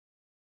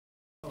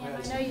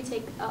you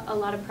take a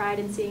lot of pride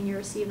in seeing your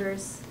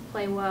receivers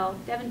play well.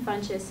 Devin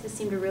Funchess has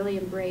seemed to really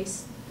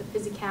embrace the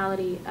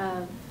physicality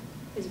of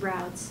his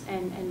routes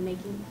and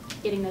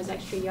getting those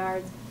extra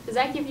yards. Does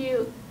that give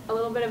you a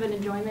little bit of an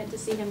enjoyment to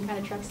see him kind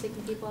of truck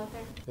sticking people out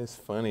there? It's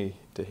funny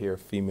to hear a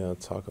female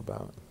talk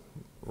about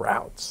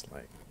routes.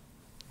 Like,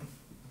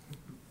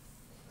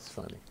 it's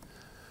funny.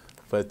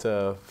 But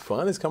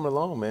fun is coming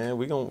along, man.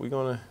 We're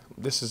gonna.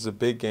 This is a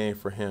big game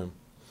for him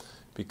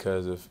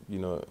because of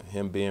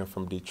him being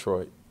from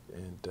Detroit,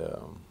 and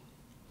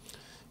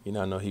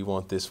I know he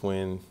wants this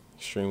win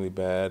extremely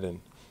bad, and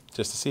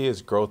just to see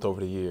his growth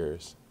over the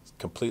years.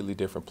 Completely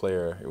different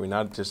player. We're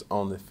not just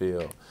on the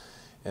field.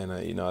 And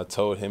I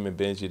told him and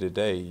Benji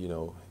today,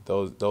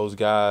 those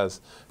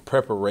guys'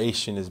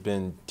 preparation has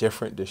been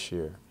different this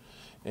year,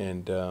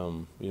 and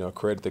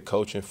credit the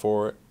coaching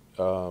for it.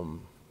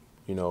 And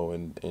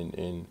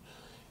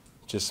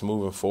just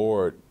moving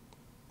forward,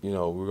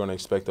 we're going to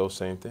expect those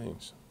same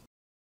things.